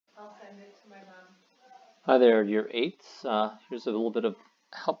Hi there, year 8s. Here's a little bit of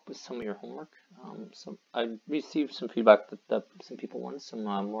help with some of your homework. I received some feedback that some people wanted some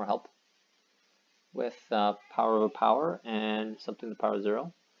more help with power of a power and something to the power of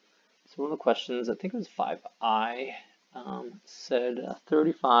 0. So one of the questions, I think it was 5i, said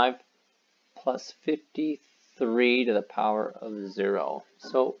 35 plus 53 to the power of 0.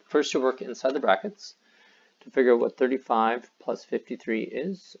 So first you work inside the brackets to figure out what 35 plus 53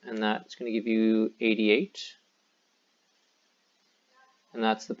 is, and that's going to give you 88. And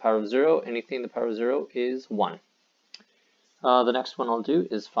that's the power of 0. Anything the power of 0 is 1. The next one I'll do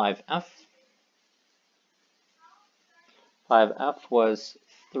is 5f. 5f was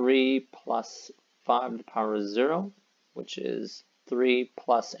 3 plus 5 to the power of 0, which is 3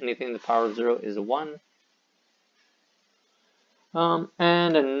 plus anything the power of 0 is 1.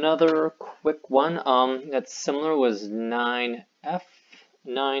 And another quick one that's similar was 9f.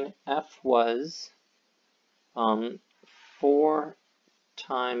 9f was 4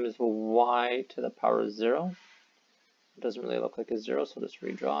 times y to the power of 0. It doesn't really look like a 0, so I'll just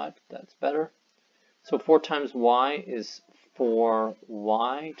redraw it. That's better. So 4 times y is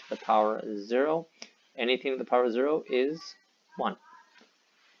 4y to the power of 0. Anything to the power of 0 is 1.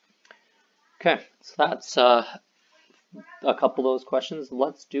 Okay, so that's a couple of those questions.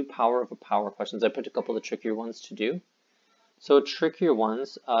 Let's do power of a power questions. I picked a couple of the trickier ones to do. So trickier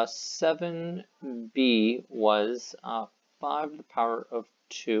ones, 7b was 5 to the power of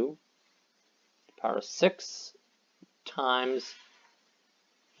 2 to the power of 6 times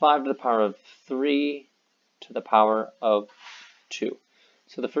 5 to the power of 3 to the power of 2.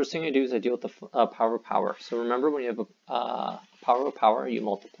 So the first thing I do is I deal with the power of power. So remember, when you have a power of power, you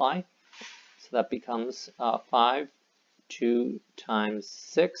multiply. So that becomes 5, 2 times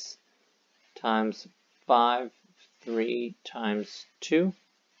 6 times 5, 3 times 2.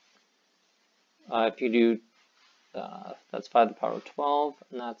 If you do, that's 5 to the power of 12,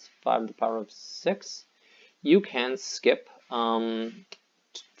 and that's 5 to the power of 6. You can skip from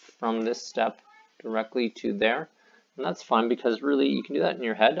this step directly to there, and that's fine because really you can do that in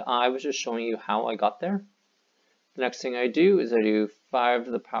your head. I was just showing you how I got there. The next thing I do is I do 5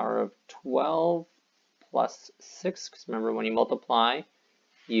 to the power of 12 plus 6, because remember, when you multiply,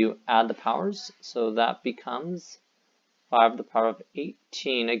 you add the powers, so that becomes 5 to the power of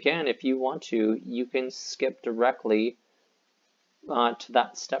 18. Again, if you want to, you can skip directly to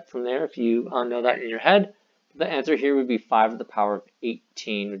that step from there if you know that in your head. The answer here would be 5 to the power of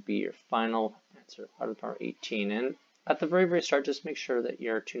 18 would be your final answer, 5 to the power of 18. And at the very, very start, just make sure that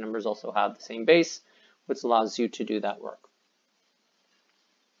your two numbers also have the same base, which allows you to do that work.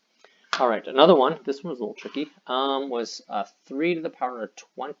 All right, another one, this one was a little tricky, was 3 to the power of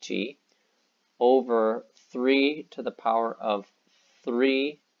 20 over 3 to the power of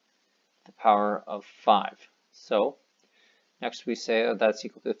 3 to the power of 5. So next we say that's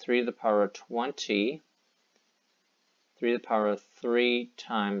equal to 3 to the power of 20, 3 to the power of 3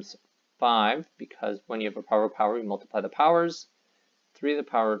 times 5, because when you have a power of power, you multiply the powers. 3 to the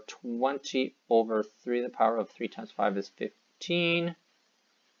power of 20 over 3 to the power of 3 times 5 is 15.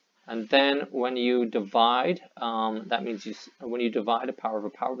 And then when you divide, that means when you divide a power of a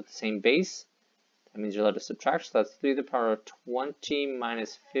power with the same base, that means you're allowed to subtract. So that's 3 to the power of 20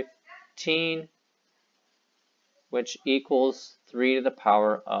 minus 15, which equals 3 to the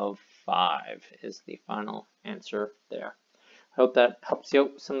power of 5 is the final answer there. I hope that helps you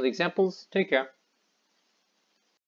out with some of the examples. Take care.